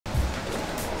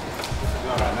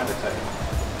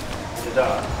the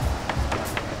dark.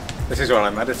 This is where I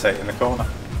meditate in the corner.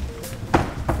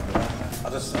 I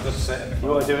just sit in the corner. You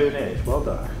want to do it in here? It's well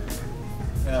dark.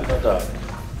 Yeah, It's not dark.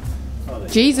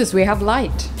 Jesus, we have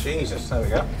light. Jesus, there we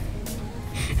go.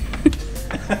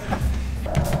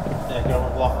 Yeah, go on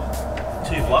a block.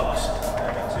 2 blocks. Yeah,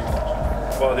 I got 2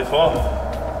 blocks. What are they for?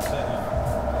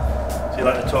 Do you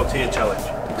like the tortilla challenge?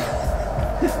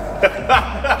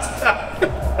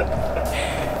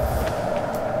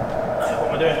 What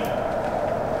am I doing?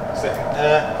 Sit.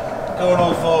 Go on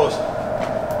all fours.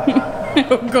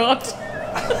 Oh God.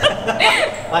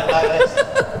 like this.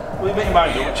 Will you make your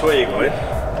mind up which way you're going? I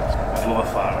love a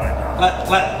fire right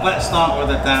now. Let's start with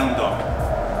a down dog.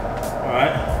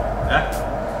 Alright. Yeah?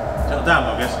 Is that a down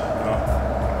dog, is? No.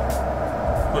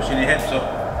 Pushing your hips up.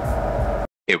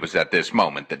 It was at this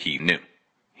moment that he knew.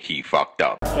 He fucked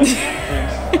up. Alright.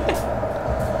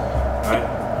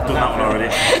 Done that one already.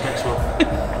 Next one.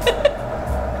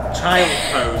 Child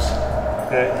pose.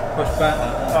 Okay. Push back.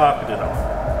 Oh, I could do that one.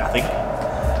 I think.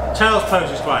 Child's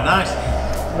pose is quite nice.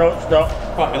 No, it's not.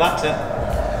 Quite relaxing.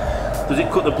 Does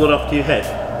it cut the blood off to your head?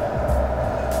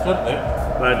 Doesn't it?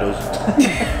 Mine does.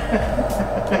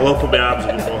 I'll open my arms a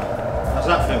bit more. How's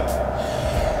that feel?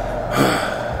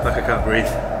 Like I can't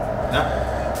breathe. No?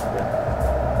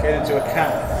 Get into a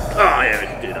cat. Oh yeah, we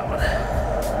can do that one.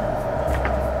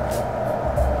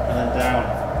 And then down.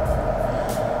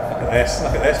 Look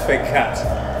at this big cat.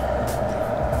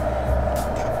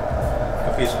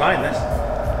 Good for your spine, this.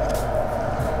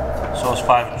 So it's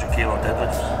 500 kilo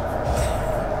deadlifts.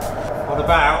 What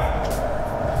about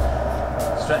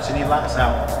stretching your lats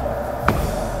out?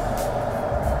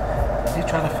 Is he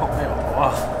trying to fuck me up?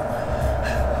 What?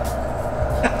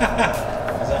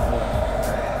 Is that one?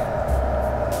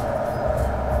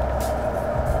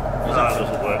 No, that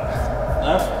doesn't work.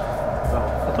 No? No.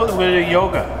 I thought they were going to do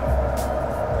yoga.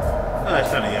 No,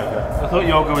 it's only yoga. I thought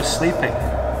yoga was sleeping.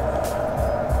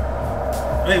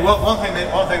 I mean, one thing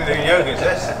to do in yoga is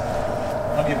this.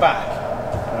 On your back.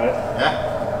 Right.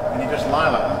 Yeah? And you just lie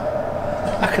like that.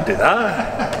 I could do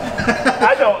that.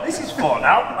 I don't. This is fun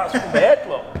now. That's from my head,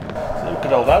 look. So look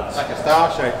at all that. It's like a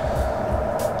star shape.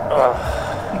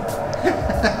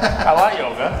 I like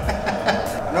yoga.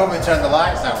 I normally turn the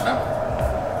lights out now.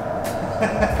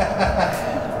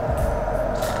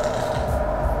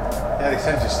 Yeah, they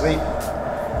send you to sleep.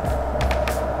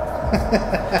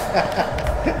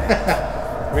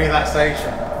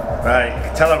 Relaxation. Right, you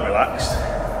can tell I'm relaxed.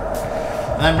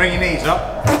 And then bring your knees up.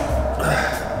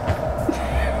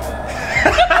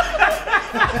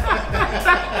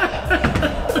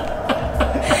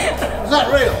 Was that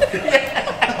real? Yeah.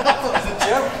 I thought it was a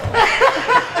joke.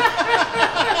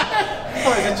 I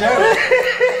thought it was a joke. I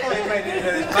thought he made it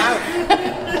with his mouth.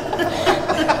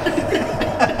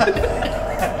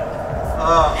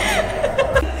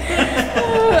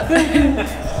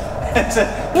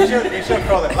 You should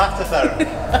call it laughter therapy.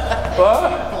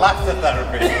 What? Laughter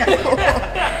therapy.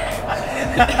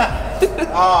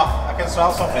 Oh, I can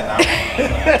smell something now.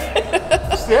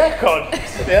 It's the aircon.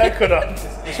 It's the aircon on.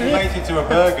 It's related to a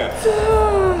burger.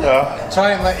 No.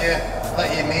 Try and let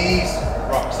your knees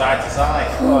rock side to side.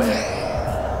 Oh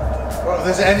yeah. Well, if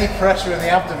there's any pressure in the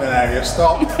abdomen area,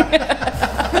 stop.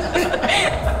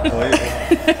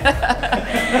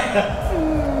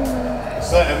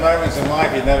 Certain moments in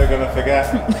life you're never going to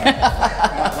forget.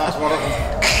 That's one of them.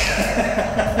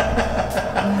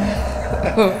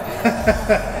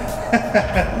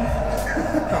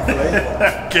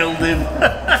 Unbelievable. Killed him.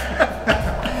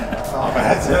 Oh, my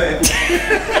head's hurting.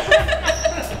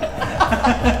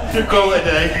 Should call it a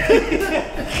day.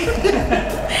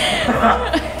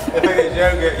 If it's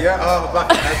yoga, yeah, oh, my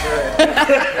back head's hurting.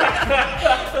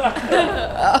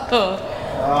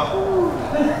 Oh.